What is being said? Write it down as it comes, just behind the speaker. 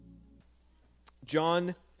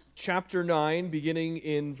John chapter 9, beginning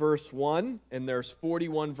in verse 1, and there's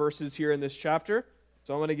 41 verses here in this chapter.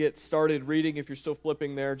 So I'm going to get started reading. If you're still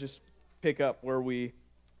flipping there, just pick up where when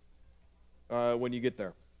you get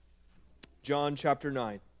there. John chapter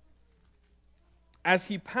 9. As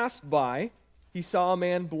he passed by, he saw a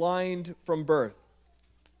man blind from birth.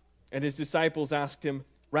 And his disciples asked him,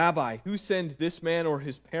 "Rabbi, who sinned, this man or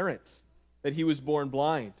his parents, that he was born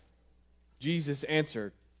blind?" Jesus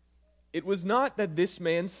answered, "It was not that this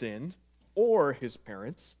man sinned, or his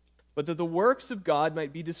parents, but that the works of God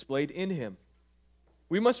might be displayed in him.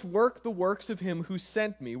 We must work the works of him who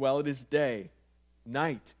sent me while it is day.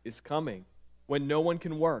 Night is coming, when no one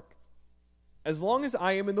can work. As long as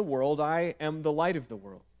I am in the world, I am the light of the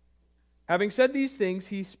world." Having said these things,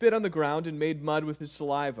 he spit on the ground and made mud with his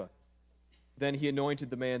saliva. Then he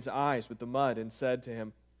anointed the man's eyes with the mud and said to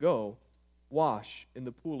him, "Go, wash in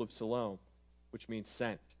the pool of Siloam," which means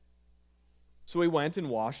sent. So he went and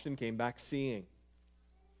washed and came back seeing.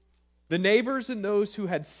 The neighbors and those who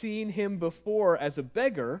had seen him before as a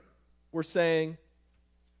beggar were saying,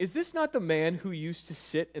 "Is this not the man who used to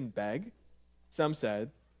sit and beg?" Some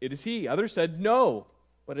said, "It is he." Others said, "No,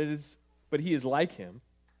 but he is like him."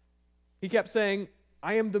 He kept saying,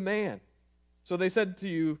 "I am the man." So they said to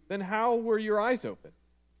you, "Then how were your eyes open?"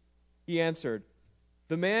 He answered,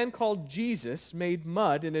 "The man called Jesus made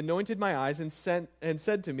mud and anointed my eyes and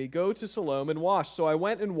said to me, 'Go to Siloam and wash.' So I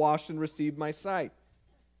went and washed and received my sight."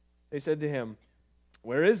 They said to him,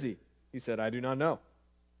 "Where is he?" He said, "I do not know."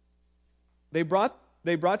 They brought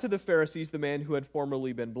to the Pharisees the man who had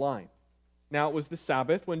formerly been blind. Now it was the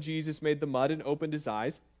Sabbath when Jesus made the mud and opened his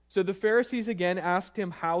eyes. So the Pharisees again asked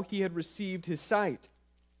him how he had received his sight.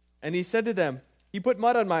 And he said to them, "He put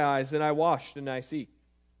mud on my eyes, and I washed, and I see."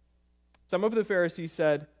 Some of the Pharisees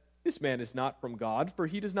said, "This man is not from God, for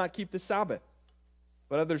he does not keep the Sabbath."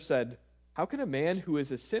 But others said, "How can a man who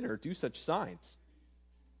is a sinner do such signs?"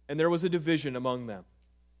 And there was a division among them.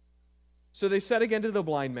 So they said again to the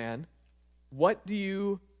blind man, "What do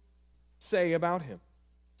you say about him,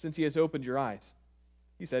 since he has opened your eyes?"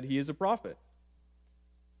 He said, "He is a prophet."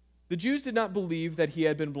 The Jews did not believe that he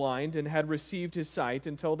had been blind and had received his sight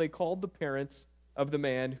until they called the parents of the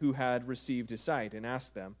man who had received his sight and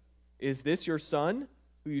asked them, "Is this your son,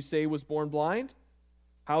 who you say was born blind?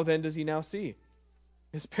 How then does he now see?"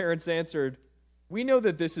 His parents answered, "We know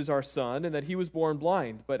that this is our son and that he was born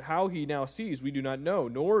blind, but how he now sees we do not know,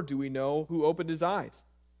 nor do we know who opened his eyes.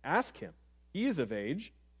 Ask him. He is of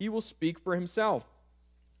age. He will speak for himself."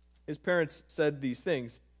 His parents said these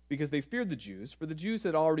things because they feared the Jews, for the Jews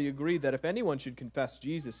had already agreed that if anyone should confess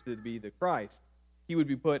Jesus to be the Christ, he would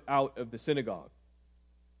be put out of the synagogue.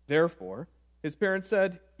 Therefore, his parents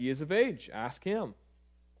said, "He is of age. Ask him."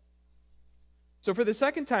 So for the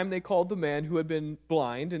second time they called the man who had been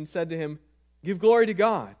blind and said to him, "Give glory to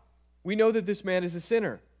God. We know that this man is a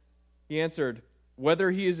sinner." He answered,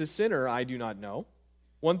 "Whether he is a sinner, I do not know.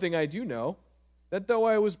 One thing I do know, that though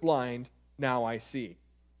I was blind, now I see."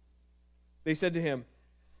 They said to him,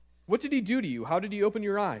 "What did he do to you? How did he open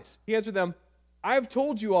your eyes?" He answered them, "I have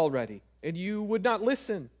told you already, and you would not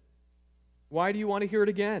listen. Why do you want to hear it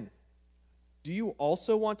again? Do you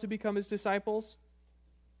also want to become his disciples?"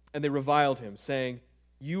 And they reviled him, saying,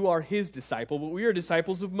 "You are his disciple, but we are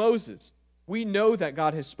disciples of Moses. We know that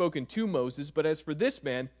God has spoken to Moses, but as for this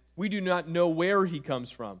man, we do not know where he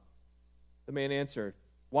comes from." The man answered,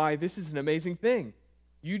 "Why, this is an amazing thing.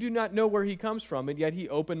 You do not know where he comes from, and yet he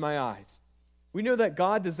opened my eyes. We know that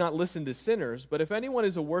God does not listen to sinners, but if anyone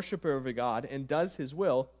is a worshiper of God and does his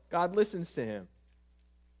will, God listens to him.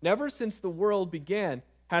 Never since the world began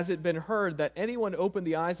has it been heard that anyone opened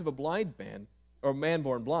the eyes of a blind man or man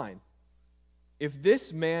born blind. If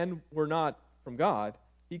this man were not from God,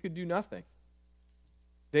 he could do nothing."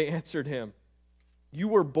 They answered him, "You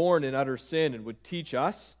were born in utter sin and would teach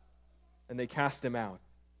us?" And they cast him out.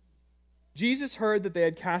 Jesus heard that they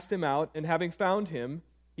had cast him out, and having found him,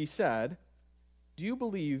 he said, "Do you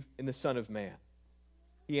believe in the Son of Man?"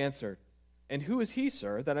 He answered, "And who is he,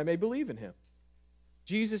 sir, that I may believe in him?"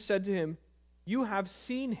 Jesus said to him, "You have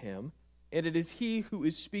seen him, and it is he who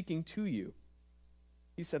is speaking to you."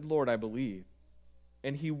 He said, "Lord, I believe."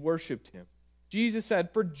 And he worshipped him. Jesus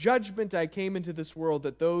said, "For judgment I came into this world,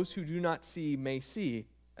 that those who do not see may see,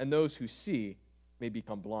 and those who see may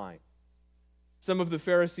become blind." Some of the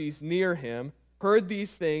Pharisees near him heard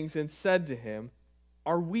these things and said to him,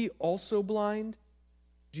 "Are we also blind?"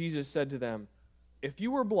 Jesus said to them, "If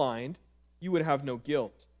you were blind, you would have no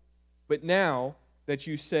guilt. But now that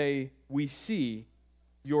you say, 'We see,'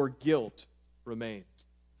 your guilt remains."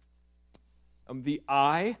 The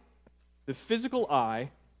eye, the physical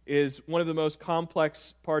eye, is one of the most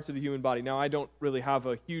complex parts of the human body. Now, I don't really have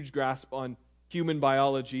a huge grasp on human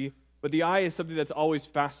biology, but the eye is something that's always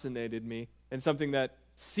fascinated me and something that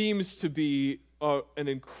seems to be an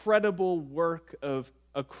incredible work of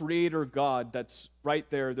a creator God that's right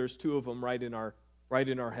there. There's two of them right in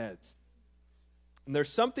our heads. And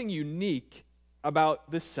there's something unique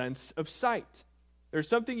about the sense of sight. There's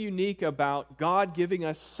something unique about God giving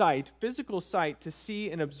us sight, physical sight, to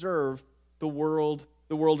see and observe the world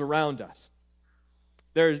around us.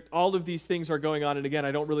 All of these things are going on, and again,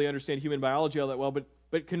 I don't really understand human biology all that well,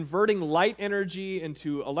 but converting light energy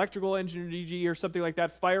into electrical energy or something like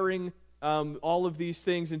that, firing all of these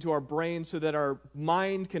things into our brain so that our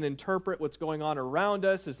mind can interpret what's going on around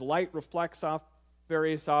us as light reflects off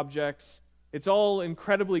various objects. It's all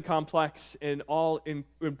incredibly complex and all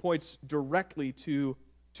points directly to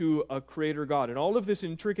a creator God. And all of these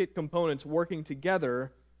intricate components working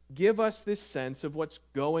together give us this sense of what's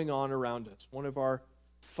going on around us. One of our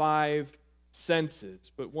 5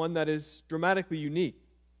 senses, but one that is dramatically unique.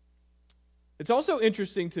 It's also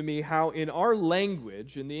interesting to me how in our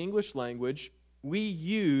language, in the English language, we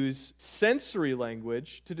use sensory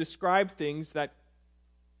language to describe things that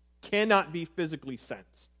cannot be physically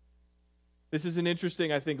sensed. This is an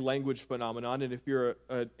interesting, I think, language phenomenon, and if you're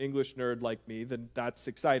an English nerd like me, then that's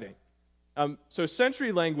exciting. So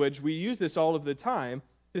sensory language, we use this all of the time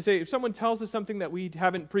to say, if someone tells us something that we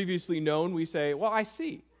haven't previously known, we say, well, I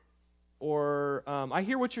see, or I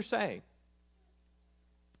hear what you're saying,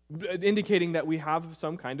 indicating that we have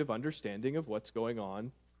some kind of understanding of what's going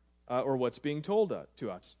on or what's being told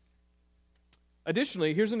to us.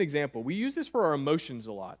 Additionally, here's an example. We use this for our emotions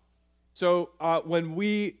a lot. So when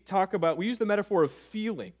we use the metaphor of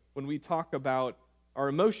feeling when we talk about our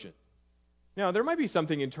emotion. Now, there might be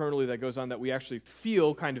something internally that goes on that we actually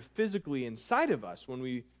feel kind of physically inside of us when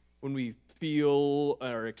we feel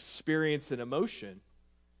or experience an emotion.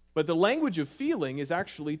 But the language of feeling is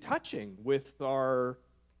actually touching with our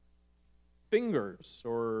fingers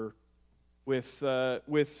or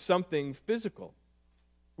with something physical.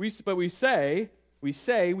 We use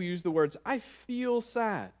the words, I feel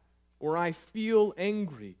sad, or I feel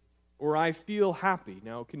angry, or I feel happy.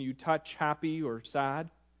 Now, can you touch happy or sad?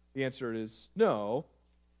 The answer is no.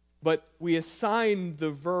 But we assign the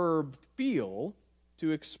verb feel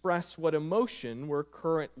to express what emotion we're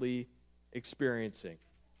currently experiencing.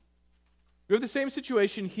 We have the same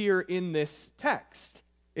situation here in this text.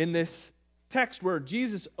 In this text where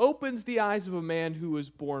Jesus opens the eyes of a man who was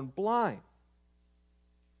born blind.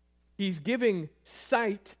 He's giving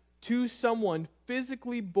sight to someone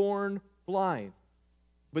physically born blind.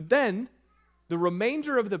 But then, the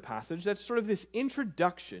remainder of the passage, that's sort of this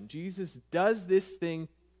introduction. Jesus does this thing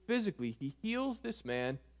physically. He heals this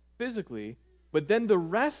man physically. But then the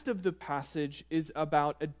rest of the passage is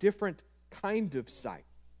about a different kind of sight.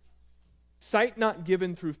 Sight not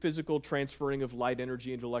given through physical transferring of light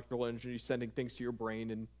energy into electrical energy, sending things to your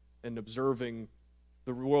brain and observing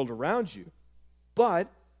the world around you,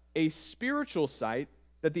 but a spiritual sight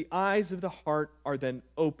that the eyes of the heart are then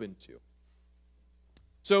open to.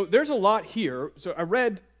 So there's a lot here. So I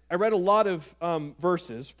read a lot of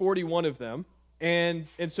verses, 41 of them, and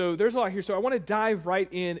so there's a lot here. So I want to dive right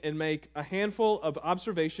in and make a handful of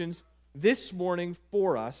observations this morning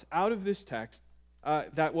for us out of this text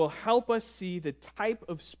that will help us see the type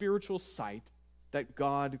of spiritual sight that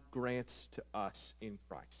God grants to us in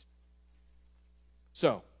Christ.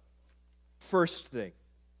 So,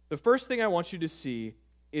 the first thing I want you to see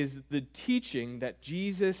is the teaching that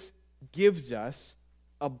Jesus gives us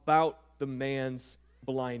about the man's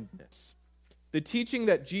blindness. The teaching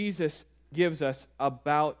that Jesus gives us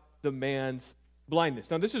about the man's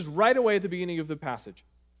blindness. Now, this is right away at the beginning of the passage.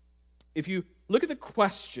 If you look at the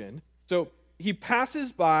question, so he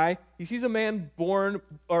passes by, he sees a man born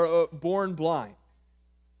blind.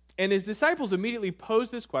 And his disciples immediately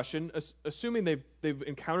pose this question, assuming they've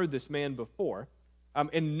encountered this man before,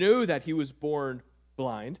 and know that he was born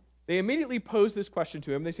blind. They immediately pose this question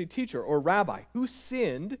to him. They say, "Teacher," or "Rabbi, who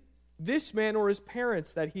sinned, this man or his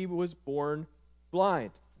parents, that he was born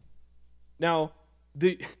blind?" Now,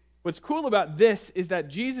 what's cool about this is that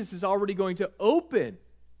Jesus is already going to open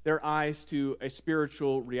their eyes to a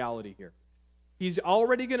spiritual reality here. He's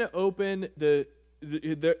already going to open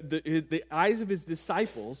the eyes of his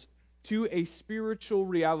disciples to a spiritual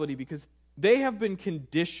reality because they have been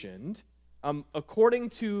conditioned, according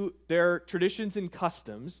to their traditions and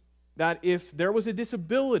customs, that if there was a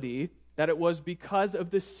disability, that it was because of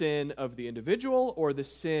the sin of the individual or the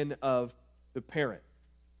sin of the parent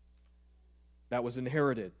that was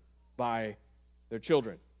inherited by their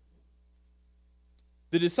children.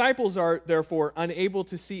 The disciples are therefore unable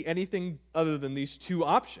to see anything other than these two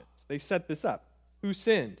options. They set this up. Who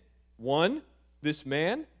sinned? One, this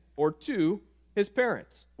man, or two, his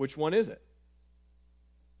parents. Which one is it?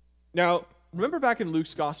 Now, remember back in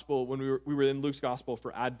Luke's Gospel, when we were in Luke's Gospel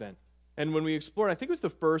for Advent, and when we explored, I think it was the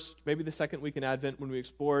first, maybe the second week in Advent, when we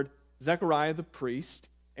explored Zechariah the priest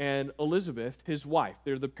and Elizabeth, his wife.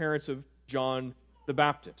 They're the parents of John the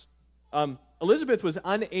Baptist. Elizabeth was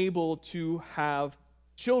unable to have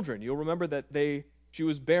children. You'll remember that she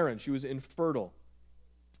was barren, she was infertile.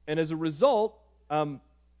 And as a result,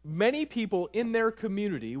 many people in their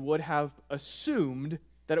community would have assumed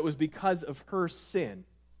that it was because of her sin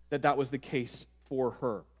that was the case for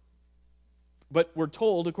her. But we're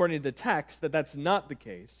told, according to the text, that that's not the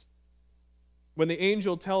case. When the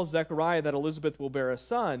angel tells Zechariah that Elizabeth will bear a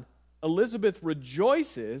son, Elizabeth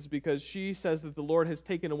rejoices because she says that the Lord has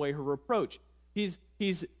taken away her reproach. He's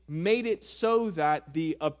made it so that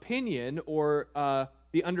the opinion or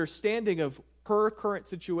the understanding of her current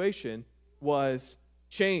situation was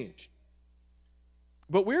changed.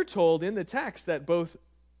 But we're told in the text that both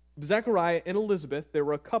Zechariah and Elizabeth, they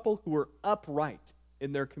were a couple who were upright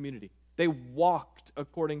in their community. They walked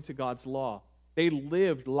according to God's law. They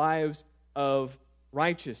lived lives of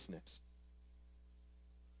righteousness.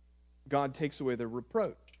 God takes away their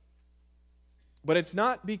reproach. But it's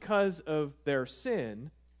not because of their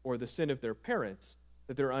sin or the sin of their parents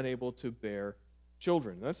that they're unable to bear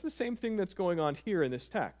children. That's the same thing that's going on here in this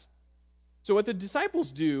text. So what the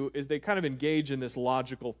disciples do is they kind of engage in this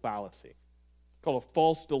logical fallacy called a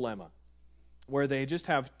false dilemma, where they just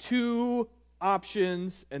have two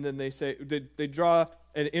options, and then they say they draw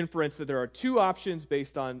an inference that there are two options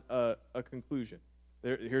based on a conclusion.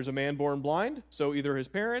 Here's a man born blind, so either his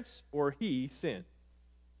parents or he sinned.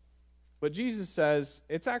 But Jesus says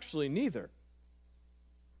it's actually neither.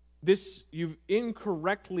 You've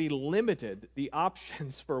incorrectly limited the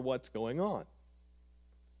options for what's going on.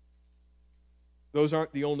 Those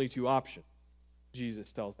aren't the only two options,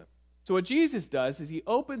 Jesus tells them. So what Jesus does is he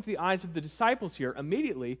opens the eyes of the disciples here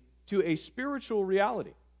immediately to a spiritual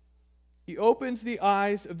reality. He opens the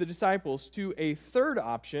eyes of the disciples to a third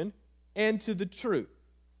option and to the truth.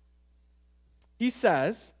 He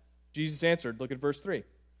says, Jesus answered, look at verse 3.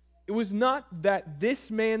 It was not that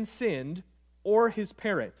this man sinned or his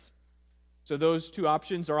parents. So those two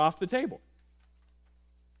options are off the table.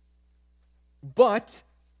 But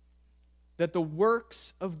that the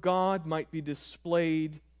works of God might be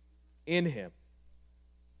displayed in him.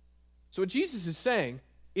 So what Jesus is saying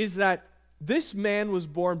is that this man was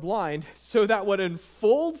born blind so that what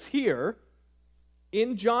unfolds here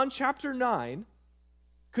in John chapter 9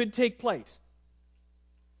 could take place.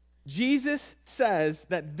 Jesus says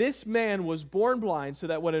that this man was born blind so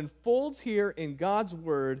that what unfolds here in God's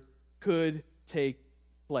word could take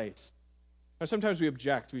place. Now, sometimes we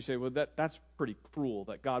object. We say, well, that's pretty cruel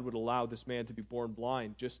that God would allow this man to be born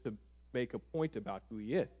blind just to make a point about who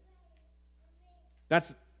he is.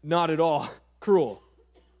 That's not at all cruel,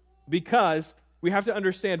 because we have to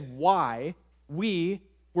understand why we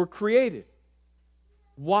were created.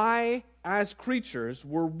 Why, as creatures,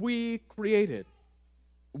 were we created?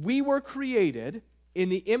 We were created in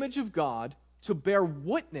the image of God to bear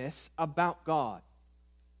witness about God.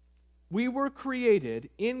 We were created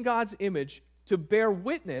in God's image to bear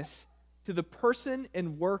witness to the person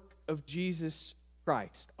and work of Jesus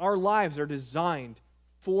Christ. Our lives are designed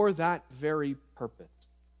for that very purpose.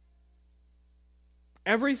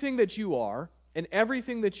 Everything that you are and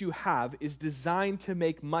everything that you have is designed to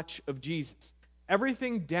make much of Jesus.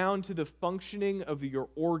 Everything down to the functioning of your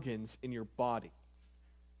organs in your body.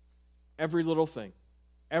 Every little thing,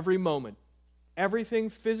 every moment, everything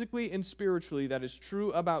physically and spiritually that is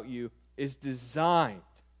true about you is designed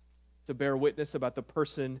to bear witness about the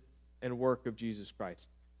person and work of Jesus Christ.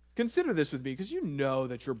 Consider this with me, because you know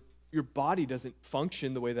that your body doesn't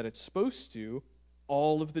function the way that it's supposed to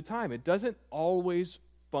all of the time. It doesn't always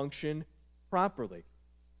function properly.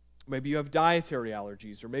 Maybe you have dietary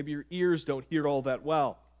allergies, or maybe your ears don't hear all that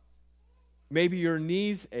well. Maybe your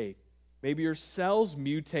knees ache. Maybe your cells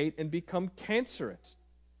mutate and become cancerous.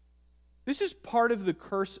 This is part of the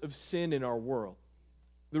curse of sin in our world.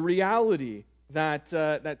 The reality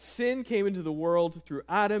that sin came into the world through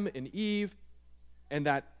Adam and Eve, and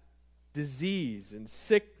that disease and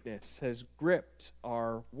sickness has gripped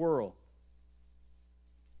our world.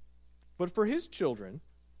 But for his children,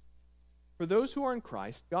 for those who are in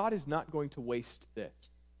Christ, God is not going to waste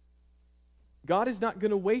this. God is not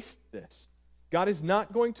going to waste this. God is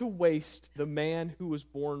not going to waste the man who was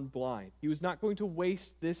born blind. He was not going to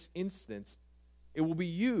waste this instance. It will be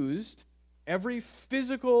used, every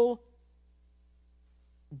physical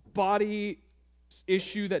body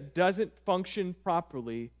issue that doesn't function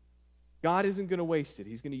properly, God isn't going to waste it.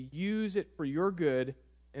 He's going to use it for your good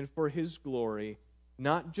and for His glory,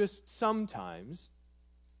 not just sometimes,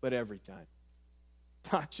 but every time.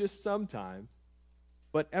 Not just sometimes,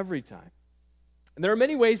 but every time. And there are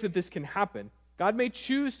many ways that this can happen. God may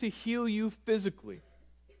choose to heal you physically.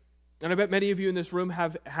 And I bet many of you in this room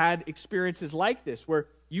have had experiences like this, where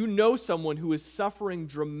you know someone who is suffering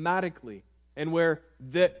dramatically, and where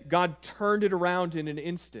God turned it around in an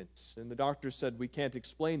instant, and the doctor said, we can't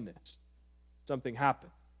explain this. Something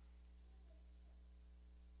happened.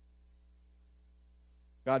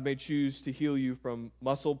 God may choose to heal you from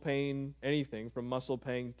muscle pain, anything from muscle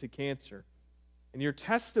pain to cancer. And your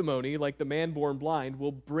testimony, like the man born blind,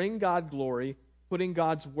 will bring God glory, putting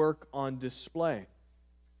God's work on display.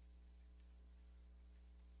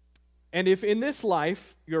 And if in this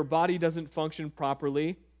life your body doesn't function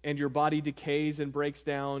properly and your body decays and breaks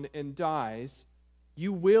down and dies,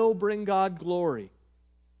 you will bring God glory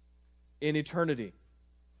in eternity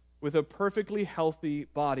with a perfectly healthy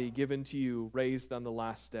body given to you, raised on the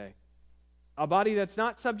last day. A body that's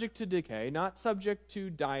not subject to decay, not subject to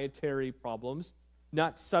dietary problems,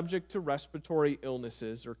 not subject to respiratory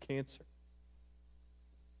illnesses or cancer.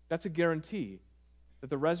 That's a guarantee that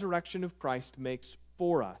the resurrection of Christ makes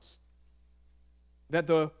for us, that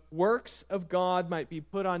the works of God might be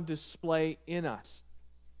put on display in us.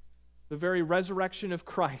 The very resurrection of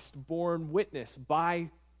Christ, borne witness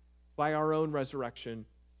by our own resurrection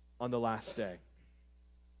on the last day.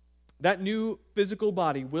 That new physical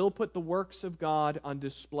body will put the works of God on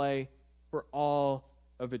display for all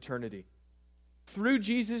of eternity. Through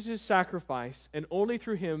Jesus' sacrifice, and only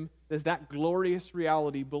through Him, does that glorious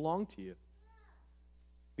reality belong to you.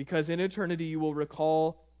 Because in eternity you will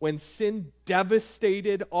recall when sin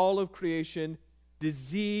devastated all of creation,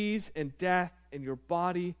 disease and death, and your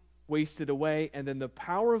body wasted away, and then the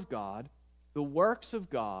power of God, the works of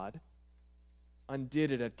God,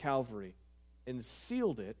 undid it at Calvary and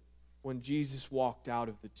sealed it when Jesus walked out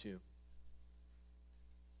of the tomb.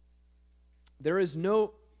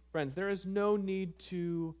 Friends, there is no need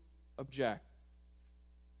to object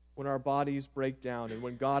when our bodies break down and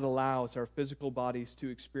when God allows our physical bodies to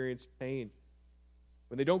experience pain,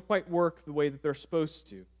 when they don't quite work the way that they're supposed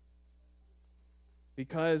to.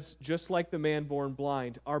 Because just like the man born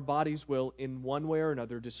blind, our bodies will, in one way or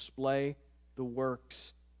another, display the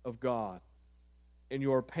works of God. And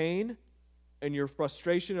your pain and your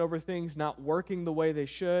frustration over things not working the way they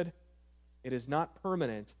should, it is not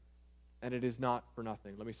permanent, and it is not for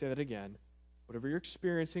nothing. Let me say that again. Whatever you're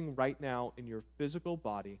experiencing right now in your physical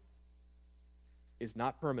body is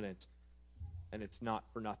not permanent, and it's not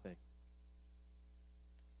for nothing.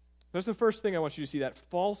 That's the first thing I want you to see, that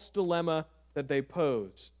false dilemma that they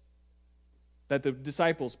pose, that the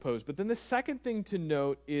disciples pose. But then the second thing to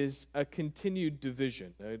note is a continued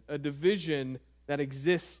division, a division that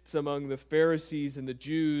exists among the Pharisees and the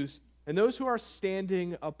Jews and those who are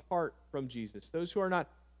standing apart from Jesus, those who are not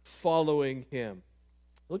following Him.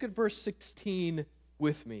 Look at verse 16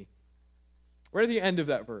 with me. Right at the end of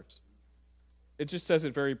that verse, it just says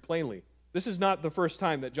it very plainly. This is not the first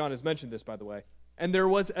time that John has mentioned this, by the way. And there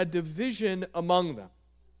was a division among them.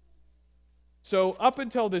 So up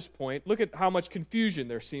until this point, look at how much confusion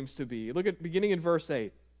there seems to be. Look at beginning in verse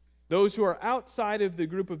 8. Those who are outside of the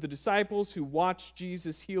group of the disciples who watched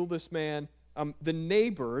Jesus heal this man, the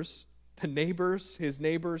neighbors, his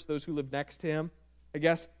neighbors, those who lived next to him, I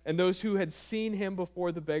guess, and those who had seen him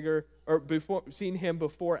before seen him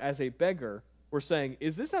before as a beggar, were saying,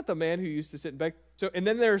 "Is this not the man who used to sit and beg?" So, and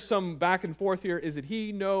then there's some back and forth here. Is it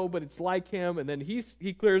he? No, but it's like him. And then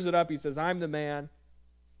he clears it up. He says, "I'm the man."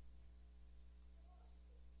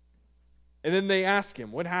 And then they ask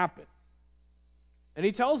him, "What happened?" And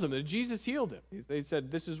he tells them that Jesus healed him. They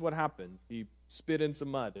said, "This is what happened. He spit in some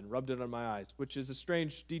mud and rubbed it on my eyes," which is a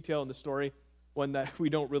strange detail in the story, one that we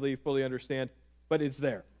don't really fully understand, but it's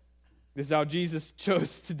there. This is how Jesus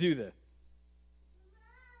chose to do this.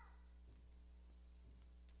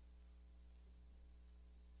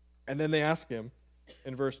 And then they ask him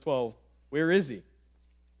in verse 12, "Where is he?"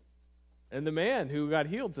 And the man who got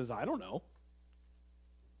healed says, "I don't know.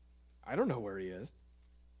 I don't know where he is."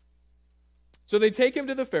 So they take him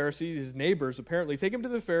to the Pharisees. His neighbors apparently take him to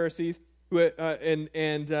the Pharisees,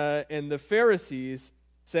 and the Pharisees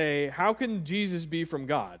say, "How can Jesus be from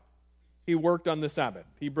God? He worked on the Sabbath.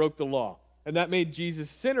 He broke the law." And that made Jesus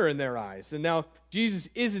a sinner in their eyes. And now Jesus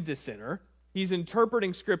isn't a sinner. He's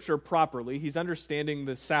interpreting Scripture properly. He's understanding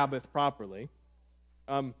the Sabbath properly.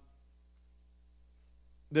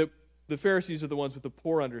 The Pharisees are the ones with the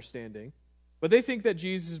poor understanding. But they think that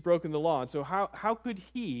Jesus has broken the law. And so how could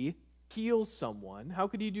he heal someone? How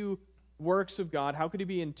could he do works of God? How could he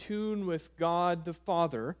be in tune with God the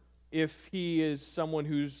Father if he is someone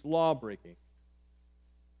who's law-breaking?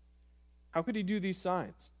 How could he do these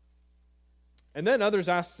signs? And then others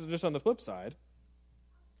ask, just on the flip side,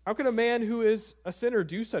 how can a man who is a sinner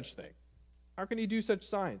do such things? How can he do such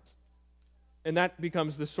signs? And that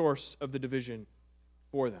becomes the source of the division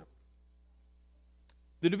for them.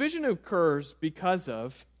 The division occurs because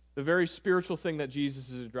of the very spiritual thing that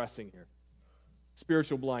Jesus is addressing here.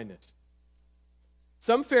 Spiritual blindness.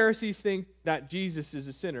 Some Pharisees think that Jesus is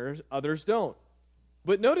a sinner, others don't.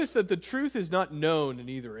 But notice that the truth is not known in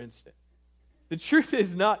either instance. The truth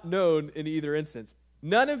is not known in either instance.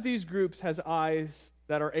 None of these groups has eyes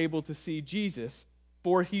that are able to see Jesus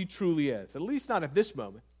for he truly is, at least not at this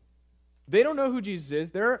moment. They don't know who Jesus is.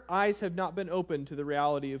 Their eyes have not been opened to the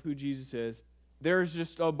reality of who Jesus is. There's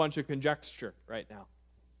just a bunch of conjecture right now.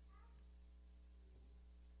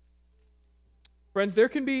 Friends, there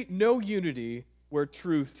can be no unity where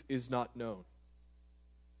truth is not known.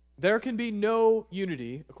 There can be no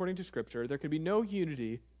unity, according to Scripture, there can be no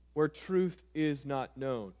unity where truth is not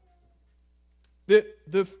known.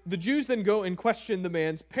 The Jews then go and question the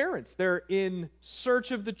man's parents. They're in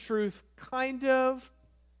search of the truth, kind of.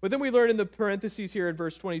 But then we learn in the parentheses here in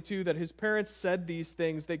verse 22 that his parents said these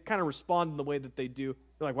things. They kind of respond in the way that they do.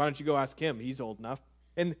 They're like, why don't you go ask him? He's old enough.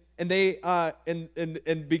 And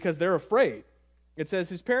because they're afraid. It says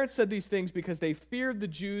his parents said these things because they feared the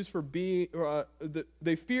Jews for being.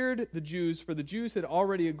 They feared the Jews, for the Jews had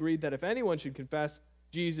already agreed that if anyone should confess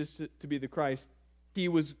Jesus to be the Christ, he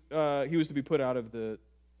was to be put out of the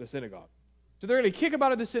synagogue. So they're going to kick him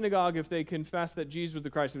out of the synagogue if they confess that Jesus was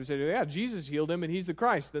the Christ. If they say, yeah, Jesus healed him and he's the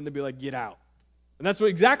Christ, then they'd be like, get out. And that's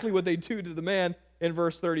exactly what they do to the man in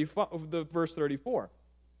verse 34.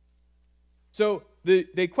 So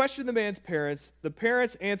they question the man's parents. The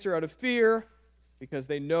parents answer out of fear because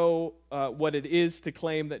they know what it is to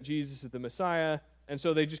claim that Jesus is the Messiah. And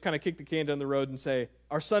so they just kind of kick the can down the road and say,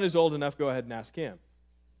 our son is old enough, go ahead and ask him.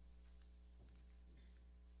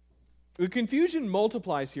 The confusion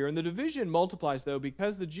multiplies here, and the division multiplies, though,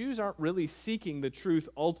 because the Jews aren't really seeking the truth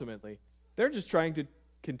ultimately. They're just trying to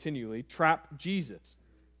continually trap Jesus.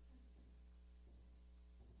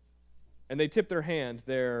 And they tip their hand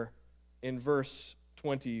there in verse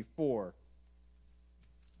 24.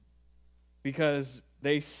 Because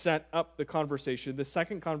they set up the conversation, the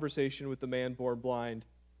second conversation with the man born blind,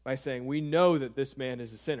 by saying, we know that this man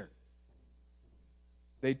is a sinner.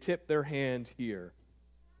 They tip their hand here.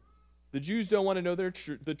 The Jews don't want to know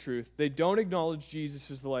the truth. They don't acknowledge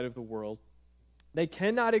Jesus as the light of the world. They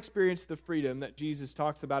cannot experience the freedom that Jesus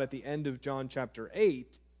talks about at the end of John chapter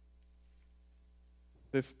 8,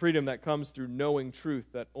 the freedom that comes through knowing truth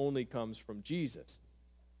that only comes from Jesus.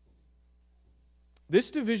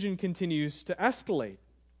 This division continues to escalate.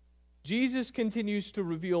 Jesus continues to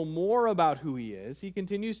reveal more about who he is. He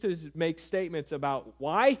continues to make statements about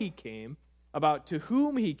why he came, about to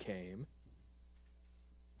whom he came.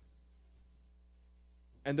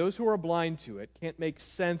 And those who are blind to it can't make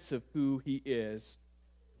sense of who he is,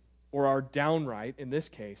 or are downright, in this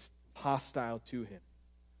case, hostile to him.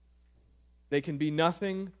 They can be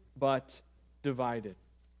nothing but divided.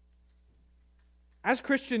 As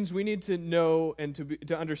Christians, we need to know and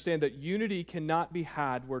to understand that unity cannot be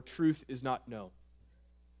had where truth is not known.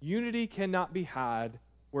 Unity cannot be had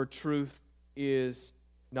where truth is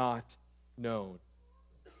not known.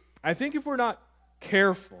 I think if we're not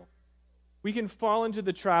careful, we can fall into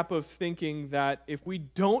the trap of thinking that if we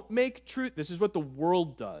don't make truth, this is what the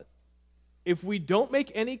world does. If we don't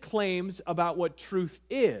make any claims about what truth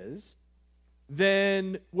is,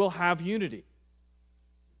 then we'll have unity.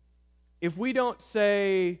 If we don't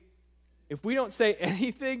say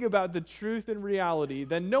anything about the truth and reality,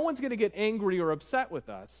 then no one's going to get angry or upset with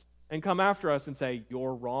us and come after us and say,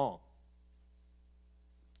 you're wrong.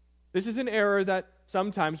 This is an error that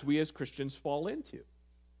sometimes we as Christians fall into,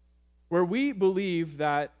 where we believe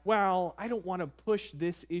that, well, I don't want to push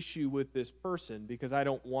this issue with this person because I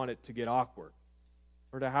don't want it to get awkward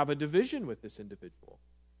or to have a division with this individual.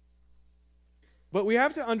 But we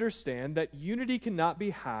have to understand that unity cannot be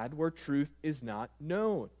had where truth is not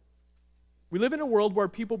known. We live in a world where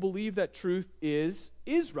people believe that truth is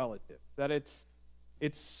relative, that it's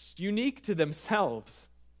unique to themselves.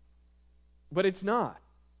 But it's not.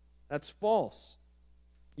 That's false.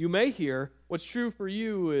 You may hear, what's true for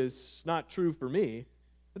you is not true for me,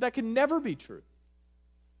 but that can never be true.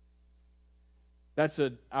 That's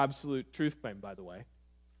an absolute truth claim, by the way.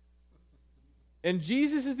 And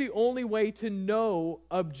Jesus is the only way to know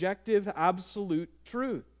objective, absolute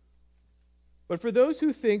truth. But for those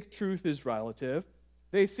who think truth is relative,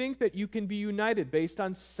 they think that you can be united based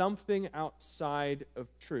on something outside of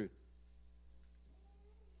truth.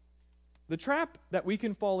 The trap that we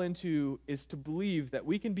can fall into is to believe that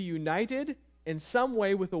we can be united in some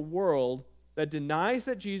way with a world that denies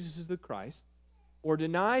that Jesus is the Christ, or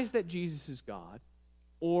denies that Jesus is God,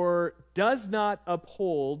 or does not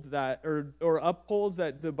uphold that, or upholds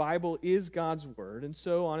that the Bible is God's word, and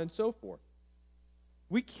so on and so forth.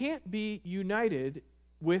 We can't be united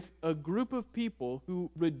with a group of people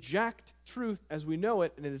who reject truth as we know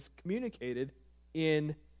it and it is communicated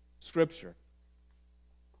in Scripture.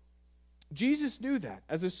 Jesus knew that.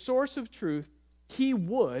 As a source of truth, he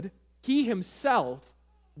himself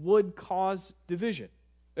would cause division.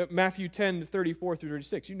 Matthew 10:34 through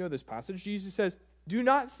 36, you know this passage. Jesus says, "Do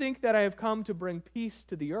not think that I have come to bring peace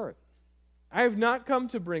to the earth. I have not come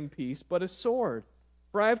to bring peace, but a sword.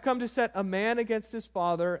 For I have come to set a man against his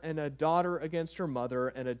father, and a daughter against her mother,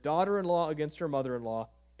 and a daughter-in-law against her mother-in-law,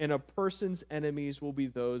 and a person's enemies will be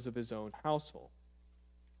those of his own household."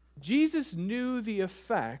 Jesus knew the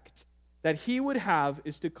effect that he would have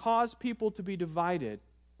is to cause people to be divided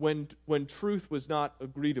when truth was not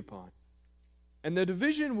agreed upon. And the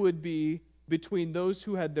division would be between those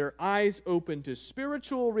who had their eyes open to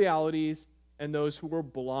spiritual realities and those who were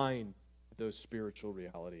blind to those spiritual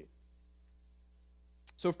realities.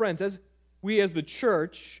 So friends, as the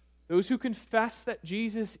church, those who confess that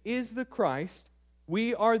Jesus is the Christ,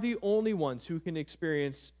 we are the only ones who can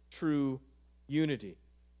experience true unity.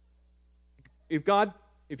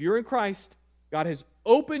 If you're in Christ, God has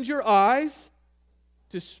opened your eyes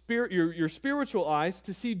to your spiritual eyes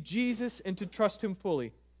to see Jesus and to trust him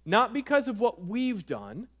fully. Not because of what we've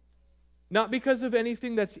done, not because of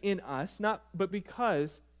anything that's in us, but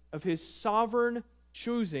because of his sovereign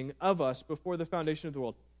choosing of us before the foundation of the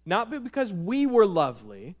world. Not because we were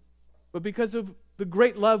lovely, but because of the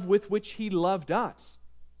great love with which he loved us.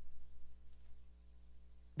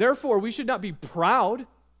 Therefore, we should not be proud.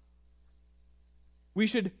 We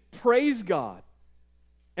should praise God.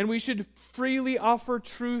 And we should freely offer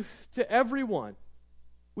truth to everyone.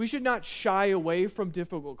 We should not shy away from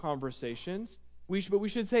difficult conversations, but we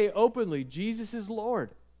should say openly, Jesus is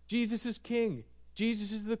Lord. Jesus is King.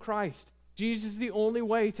 Jesus is the Christ. Jesus is the only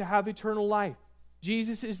way to have eternal life.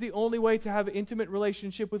 Jesus is the only way to have an intimate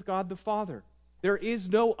relationship with God the Father. There is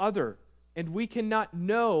no other, and we cannot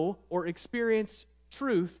know or experience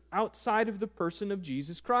truth outside of the person of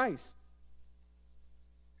Jesus Christ.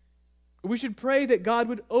 We should pray that God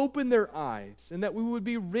would open their eyes and that we would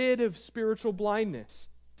be rid of spiritual blindness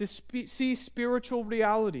to see spiritual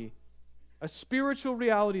reality, a spiritual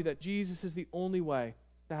reality that Jesus is the only way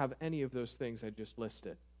to have any of those things I just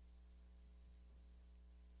listed.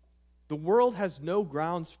 The world has no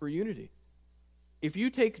grounds for unity. If you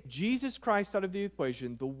take Jesus Christ out of the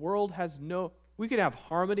equation, the world has no... We can have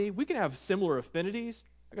harmony. We can have similar affinities.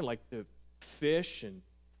 I can like to fish and...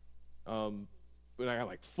 I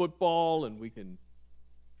like football, and we can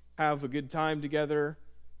have a good time together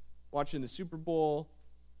watching the Super Bowl.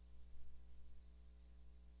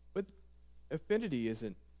 But affinity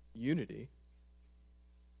isn't unity.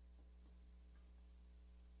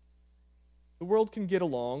 The world can get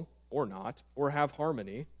along or not, or have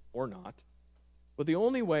harmony or not. But the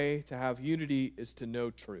only way to have unity is to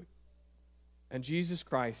know truth. And Jesus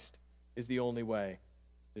Christ is the only way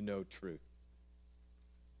to know truth.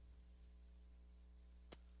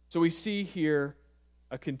 So we see here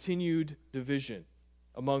a continued division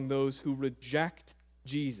among those who reject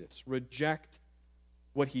Jesus, reject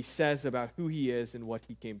what he says about who he is and what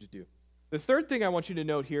he came to do. The third thing I want you to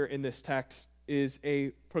note here in this text is a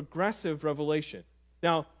progressive revelation.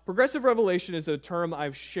 Now, progressive revelation is a term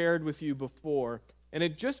I've shared with you before, and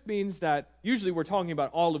it just means that usually we're talking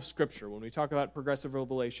about all of Scripture when we talk about progressive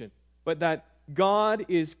revelation, but that God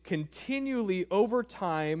is continually over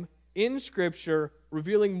time in Scripture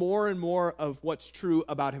revealing more and more of what's true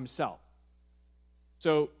about himself.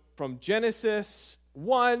 So from Genesis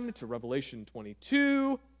 1 to Revelation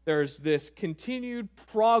 22, there's this continued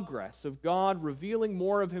progress of God revealing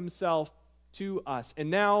more of himself to us. And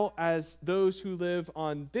now, as those who live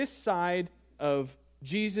on this side of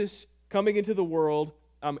Jesus coming into the world,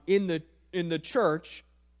 in the church,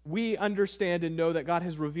 we understand and know that God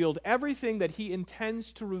has revealed everything that he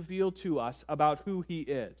intends to reveal to us about who he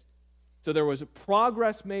is. So there was a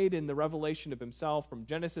progress made in the revelation of himself from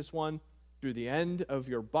Genesis 1 through the end of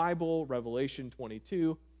your Bible, Revelation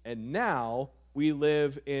 22, and now we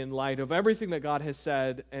live in light of everything that God has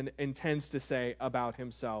said and intends to say about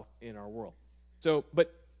himself in our world. So,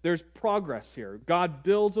 but there's progress here. God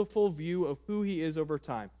builds a full view of who he is over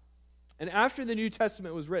time. And after the New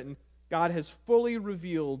Testament was written, God has fully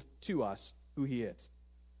revealed to us who he is.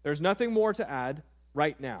 There's nothing more to add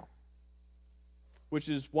right now, which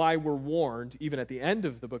is why we're warned, even at the end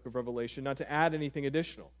of the book of Revelation, not to add anything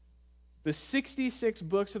additional. The 66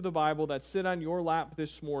 books of the Bible that sit on your lap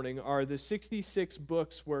this morning are the 66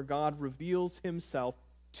 books where God reveals himself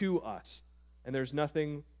to us. And there's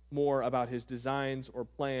nothing more about his designs or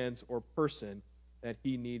plans or person that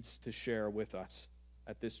he needs to share with us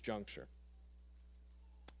at this juncture.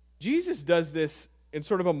 Jesus does this in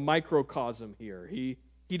sort of a microcosm here. He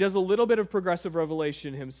does a little bit of progressive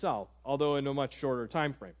revelation himself, although in a much shorter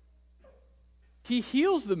time frame. He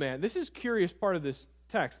heals the man. This is a curious part of this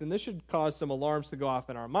text, and this should cause some alarms to go off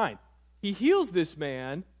in our mind. He heals this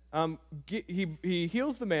man. He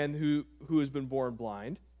heals the man who has been born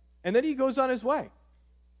blind, and then he goes on his way.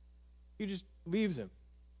 He just leaves him.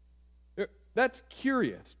 That's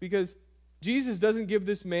curious, because Jesus doesn't give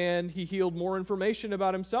this man he healed more information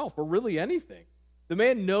about himself, or really anything. The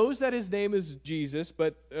man knows that his name is Jesus,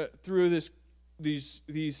 but through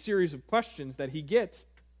these series of questions that he gets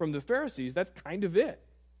from the Pharisees, that's kind of it.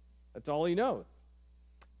 That's all he knows.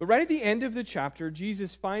 But right at the end of the chapter,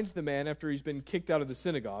 Jesus finds the man after he's been kicked out of the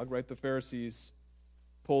synagogue, right? The Pharisees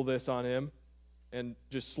pull this on him and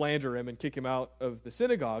just slander him and kick him out of the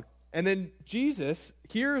synagogue. And then Jesus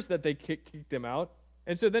hears that they kicked him out,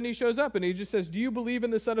 and so then he shows up and he just says, "Do you believe in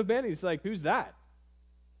the Son of Man?" He's like, "Who's that?"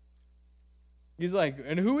 He's like,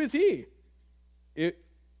 "And who is he?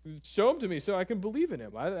 Show him to me so I can believe in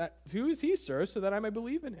him. Who is he, sir, so that I might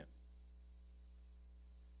believe in him?"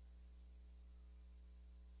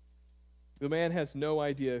 The man has no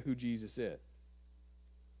idea who Jesus is.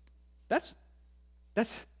 It's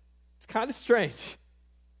kind of strange.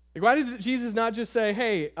 Like, why did Jesus not just say,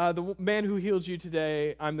 "Hey, the man who healed you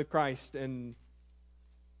today, I'm the Christ, and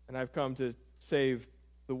I've come to save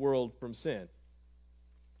the world from sin"?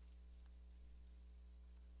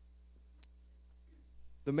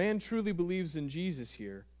 The man truly believes in Jesus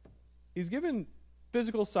here. He's given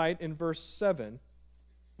physical sight in verse 7,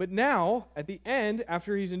 but now, at the end,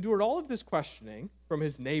 after he's endured all of this questioning from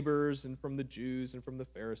his neighbors and from the Jews and from the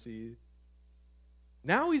Pharisees,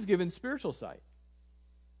 now he's given spiritual sight.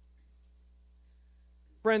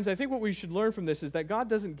 Friends, I think what we should learn from this is that God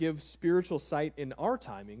doesn't give spiritual sight in our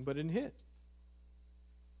timing, but in his.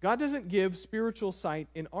 God doesn't give spiritual sight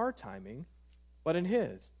in our timing, but in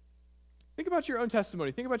his. Think about your own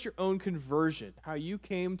testimony. Think about your own conversion, how you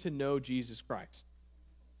came to know Jesus Christ.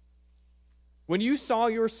 When you saw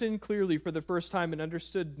your sin clearly for the first time and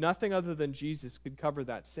understood nothing other than Jesus could cover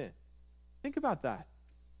that sin. Think about that.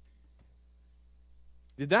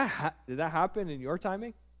 Did that happen in your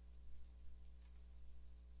timing?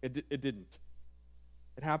 It didn't.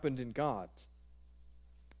 It happened in God's.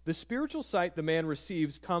 The spiritual sight the man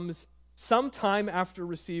receives comes sometime after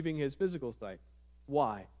receiving his physical sight.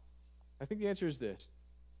 Why? I think the answer is this: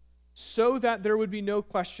 so that there would be no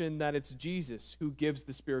question that it's Jesus who gives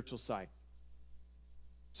the spiritual sight.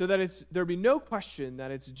 So that there be no question that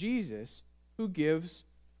it's Jesus who gives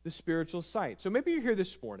the spiritual sight. So maybe you're here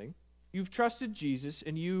this morning, you've trusted Jesus,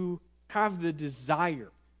 and you have the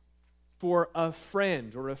desire for a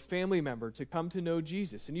friend or a family member to come to know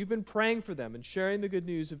Jesus, and you've been praying for them and sharing the good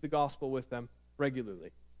news of the gospel with them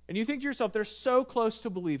regularly. And you think to yourself, they're so close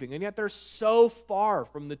to believing, and yet they're so far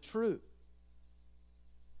from the truth.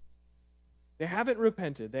 They haven't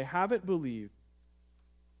repented. They haven't believed.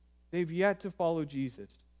 They've yet to follow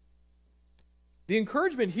Jesus. The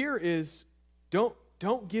encouragement here is don't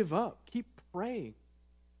give up. Keep praying.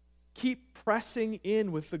 Keep pressing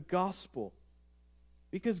in with the gospel.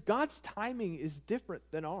 Because God's timing is different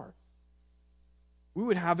than ours. We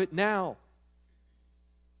would have it now.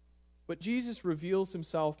 But Jesus reveals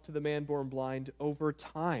himself to the man born blind over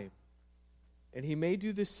time. And he may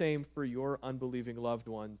do the same for your unbelieving loved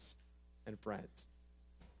ones and friends.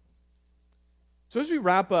 So as we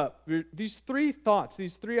wrap up, these three thoughts,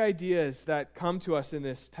 these three ideas that come to us in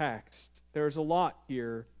this text, there's a lot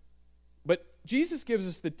here. But Jesus gives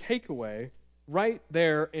us the takeaway right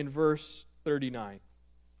there in verse 39.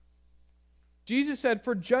 Jesus said,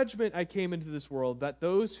 "For judgment I came into this world, that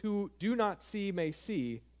those who do not see may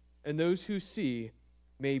see, and those who see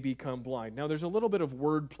may become blind." Now, there's a little bit of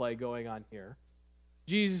wordplay going on here.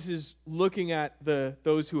 Jesus is looking at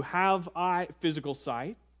those who have physical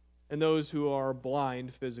sight and those who are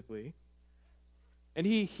blind physically. And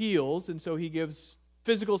he heals, and so he gives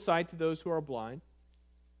physical sight to those who are blind.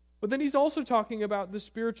 But then he's also talking about the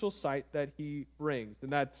spiritual sight that he brings,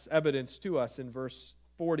 and that's evidenced to us in verse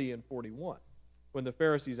 40 and 41. When the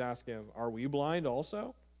Pharisees ask him, "Are we blind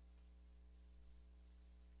also?"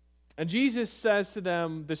 And Jesus says to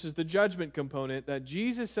them, this is the judgment component, that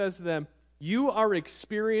Jesus says to them, you are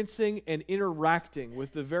experiencing and interacting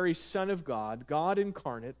with the very Son of God, God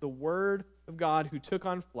incarnate, the Word of God who took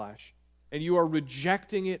on flesh, and you are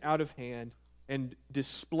rejecting it out of hand and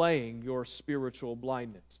displaying your spiritual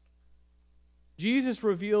blindness. Jesus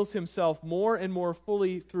reveals himself more and more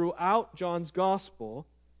fully throughout John's gospel,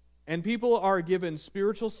 and people are given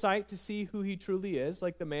spiritual sight to see who he truly is,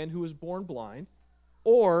 like the man who was born blind,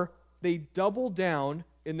 or they double down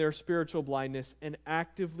in their spiritual blindness and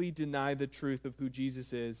actively deny the truth of who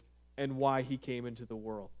Jesus is and why he came into the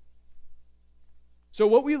world. So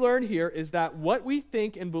what we learn here is that what we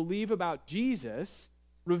think and believe about Jesus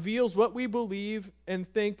reveals what we believe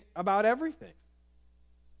and think about everything.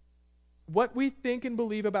 What we think and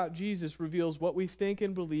believe about Jesus reveals what we think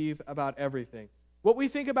and believe about everything. What we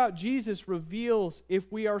think about Jesus reveals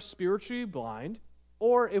if we are spiritually blind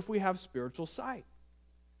or if we have spiritual sight.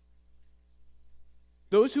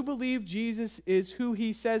 Those who believe Jesus is who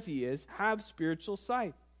he says he is have spiritual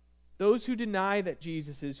sight. Those who deny that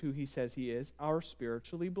Jesus is who he says he is are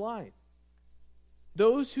spiritually blind.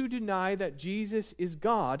 Those who deny that Jesus is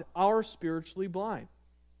God are spiritually blind.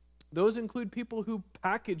 Those include people who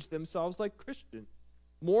package themselves like Christians,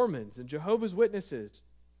 Mormons and Jehovah's Witnesses,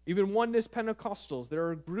 even Oneness Pentecostals. There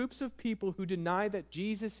are groups of people who deny that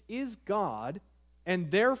Jesus is God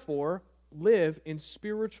and therefore live in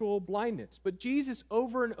spiritual blindness. But Jesus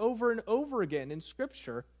over and over and over again in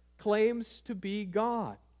Scripture claims to be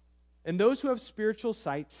God. And those who have spiritual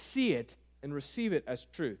sight see it and receive it as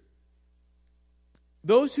truth.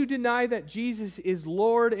 Those who deny that Jesus is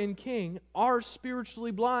Lord and King are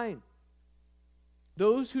spiritually blind.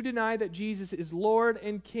 Those who deny that Jesus is Lord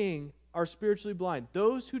and King are spiritually blind.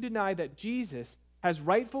 Those who deny that Jesus has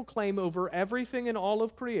rightful claim over everything in all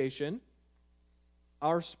of creation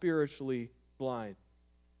are spiritually blind.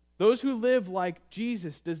 Those who live like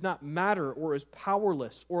Jesus does not matter or is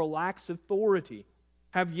powerless or lacks authority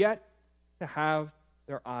have yet to have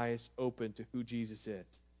their eyes open to who Jesus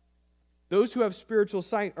is. Those who have spiritual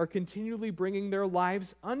sight are continually bringing their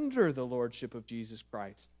lives under the lordship of Jesus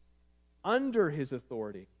Christ, under his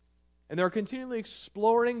authority, and they're continually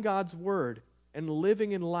exploring God's word and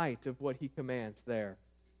living in light of what he commands there.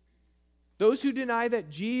 Those who deny that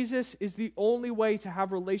Jesus is the only way to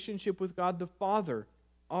have relationship with God the Father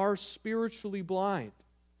are spiritually blind.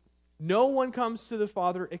 No one comes to the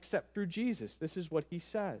Father except through Jesus. This is what he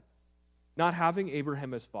said. Not having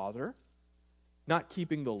Abraham as father, not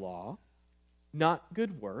keeping the law, not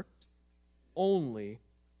good works, only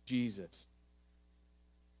Jesus.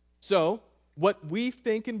 So, what we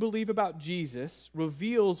think and believe about Jesus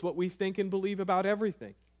reveals what we think and believe about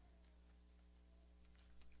everything.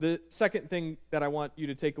 The second thing that I want you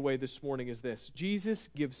to take away this morning is this. Jesus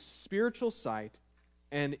gives spiritual sight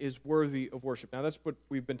and is worthy of worship. Now, that's what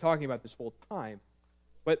we've been talking about this whole time.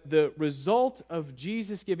 But the result of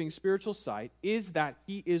Jesus giving spiritual sight is that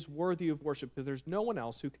he is worthy of worship because there's no one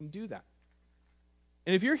else who can do that.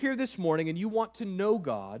 And if you're here this morning and you want to know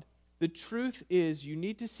God, the truth is you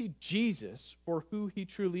need to see Jesus for who he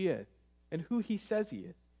truly is and who he says he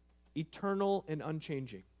is, eternal and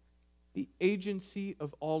unchanging, the agency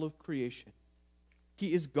of all of creation.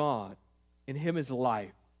 He is God. In him is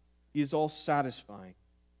life. He is all satisfying,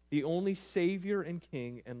 the only Savior and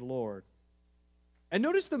King and Lord. And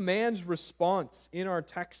notice the man's response in our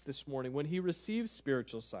text this morning when he receives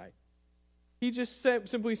spiritual sight. He just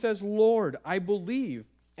simply says, Lord, I believe.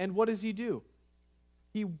 And what does he do?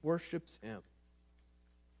 He worships him.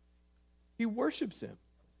 He worships him.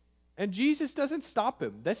 And Jesus doesn't stop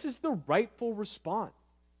him. This is the rightful response.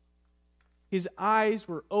 His eyes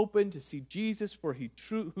were open to see Jesus for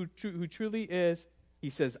who truly is. He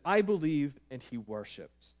says, I believe, and he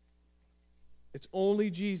worships. It's only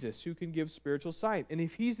Jesus who can give spiritual sight. And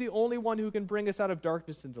if he's the only one who can bring us out of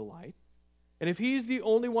darkness into light, and if he's the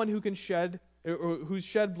only one who can whose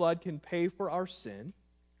shed blood can pay for our sin,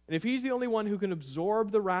 and if he's the only one who can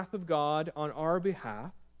absorb the wrath of God on our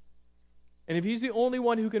behalf, and if he's the only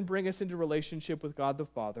one who can bring us into relationship with God the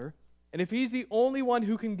Father, and if he's the only one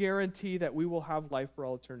who can guarantee that we will have life for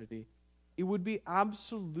all eternity, it would be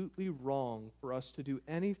absolutely wrong for us to do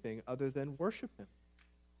anything other than worship him.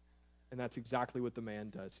 And that's exactly what the man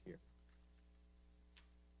does here.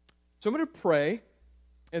 So I'm going to pray,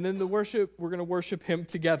 and then we're going to worship him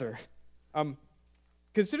together.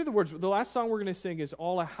 Consider the words. The last song we're going to sing is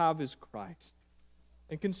All I Have Is Christ.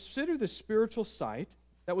 And consider the spiritual sight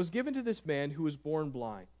that was given to this man who was born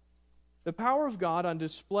blind. The power of God on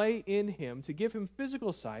display in him to give him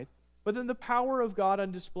physical sight, but then the power of God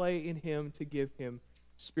on display in him to give him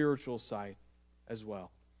spiritual sight as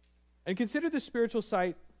well. And consider the spiritual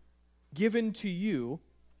sight given to you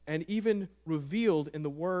and even revealed in the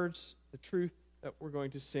words, the truth that we're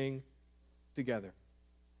going to sing together.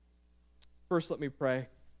 First, let me pray,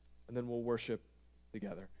 and then we'll worship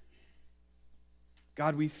together.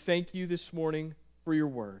 God, we thank you this morning for your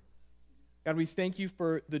word. God, we thank you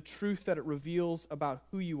for the truth that it reveals about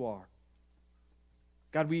who you are.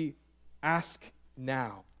 God, we ask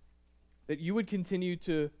now that you would continue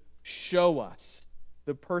to show us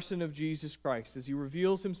the person of Jesus Christ as he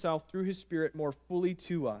reveals himself through his Spirit more fully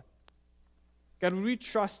to us. God, would we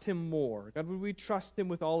trust him more? God, would we trust him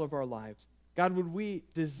with all of our lives? God, would we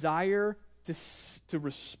desire to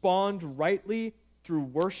respond rightly through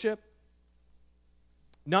worship,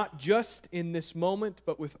 not just in this moment,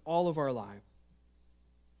 but with all of our lives?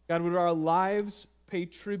 God, would our lives pay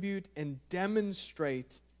tribute and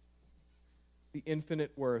demonstrate the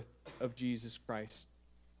infinite worth of Jesus Christ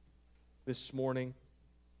this morning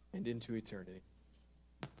and into eternity?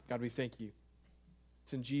 God, we thank you.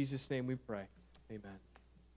 It's in Jesus' name we pray. Amen.